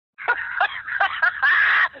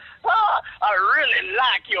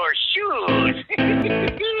like your shoes.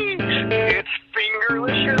 It's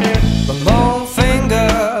fingerlicious. The long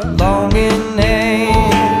finger, long in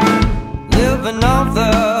name, living off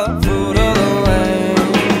the fruit of the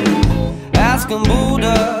land. Asking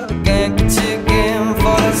Buddha, gank chicken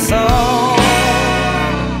for the soul.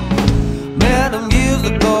 Met him years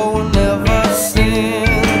ago and never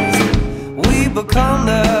since. We become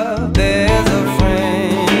the best of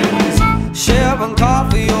friends, sharing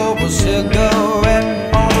coffee over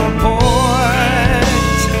cigarette on the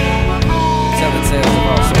porch. Tell the tales of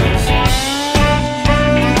our souls.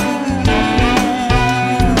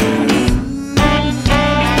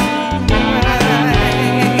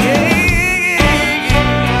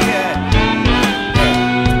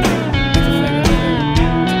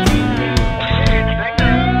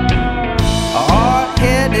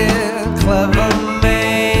 Clever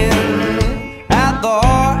man at the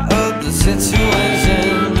heart of the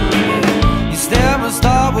situation. He stared and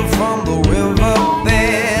starward from the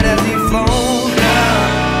riverbed as he flown down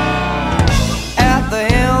at the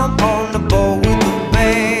helm on the boat with the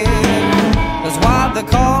band. That's why they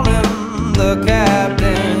call him the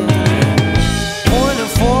captain,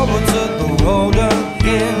 pointing forward to the road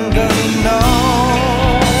again, 'cause he knows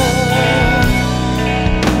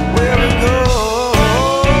where it goes.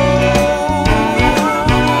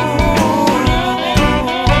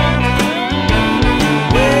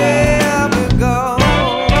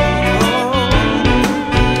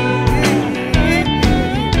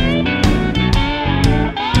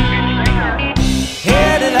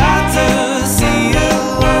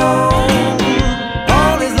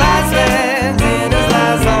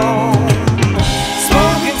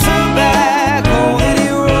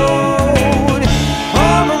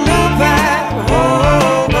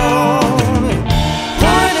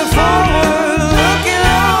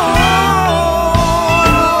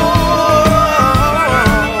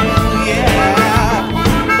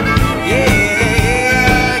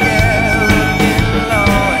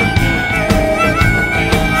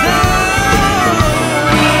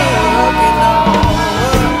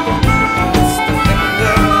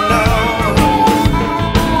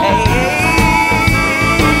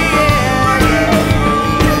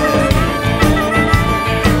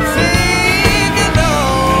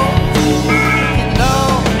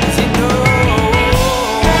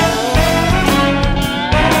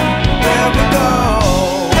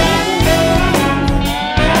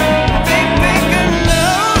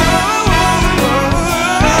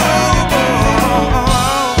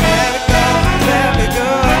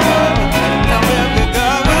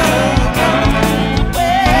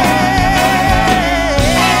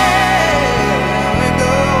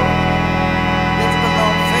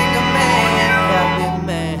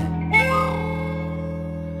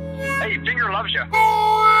 Hey, Finger loves you.